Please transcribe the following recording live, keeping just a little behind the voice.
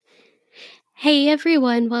Hey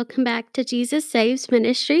everyone, welcome back to Jesus Saves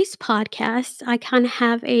Ministries podcast. I kind of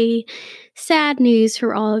have a sad news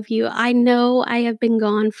for all of you. I know I have been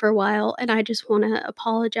gone for a while and I just want to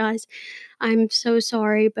apologize. I'm so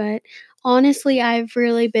sorry, but honestly, I've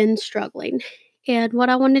really been struggling. And what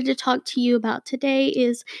I wanted to talk to you about today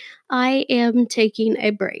is I am taking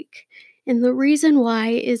a break. And the reason why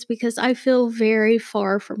is because I feel very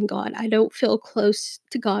far from God. I don't feel close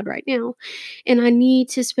to God right now. And I need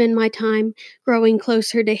to spend my time growing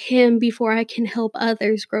closer to Him before I can help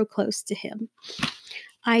others grow close to Him.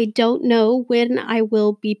 I don't know when I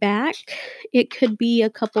will be back. It could be a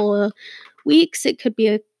couple of weeks, it could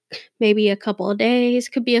be maybe a couple of days,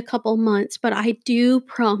 could be a couple of months, but I do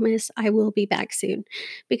promise I will be back soon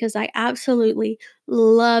because I absolutely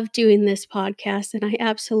love doing this podcast and I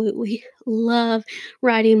absolutely love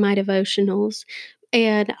writing my devotionals.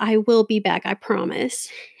 And I will be back, I promise.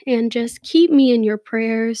 And just keep me in your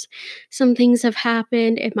prayers. Some things have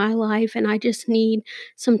happened in my life, and I just need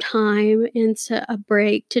some time and a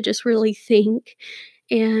break to just really think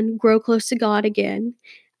and grow close to God again.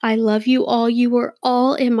 I love you all. You are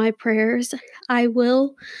all in my prayers. I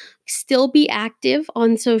will still be active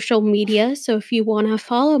on social media. So if you want to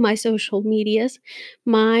follow my social medias,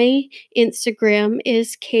 my Instagram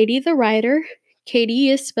is Katie the Writer. Katie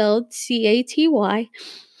is spelled Caty.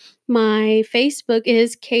 My Facebook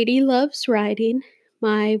is Katie Loves Writing.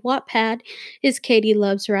 My Wattpad is Katie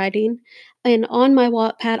Loves Writing. And on my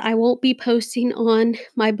Wattpad, I won't be posting on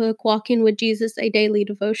my book, Walking with Jesus, a daily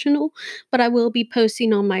devotional, but I will be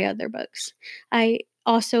posting on my other books. I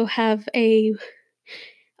also have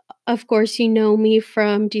of course, you know me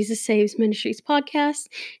from Jesus Saves Ministries podcast,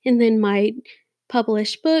 and then my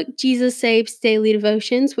published book, Jesus Saves Daily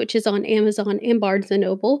Devotions, which is on Amazon and Barnes &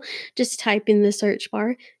 Noble. Just type in the search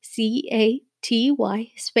bar, Caty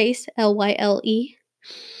space Lyle.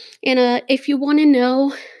 And if you want to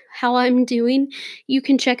know how I'm doing, you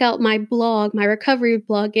can check out my blog, my recovery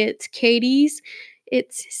blog. It's Catys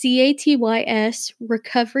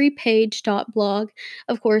recoverypage.blog.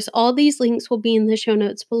 Of course, all these links will be in the show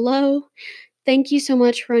notes below. Thank you so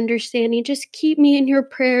much for understanding. Just keep me in your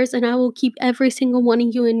prayers, and I will keep every single one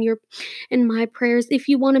of you in my prayers. If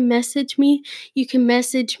you want to message me, you can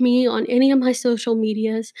message me on any of my social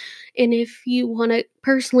medias. And if you want to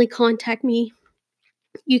personally contact me,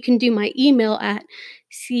 you can do my email at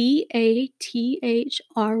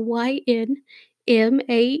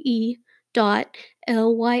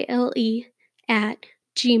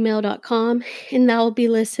cathrynmae.lyle@gmail.com, and that will be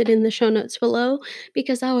listed in the show notes below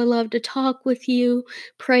because I would love to talk with you,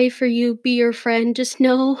 pray for you, be your friend. Just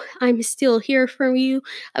know I'm still here for you.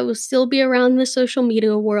 I will still be around the social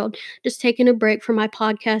media world, just taking a break from my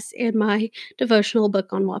podcast and my devotional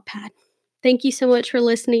book on Wattpad. Thank you so much for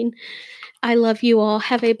listening. I love you all.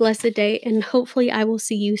 Have a blessed day, and hopefully I will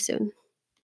see you soon.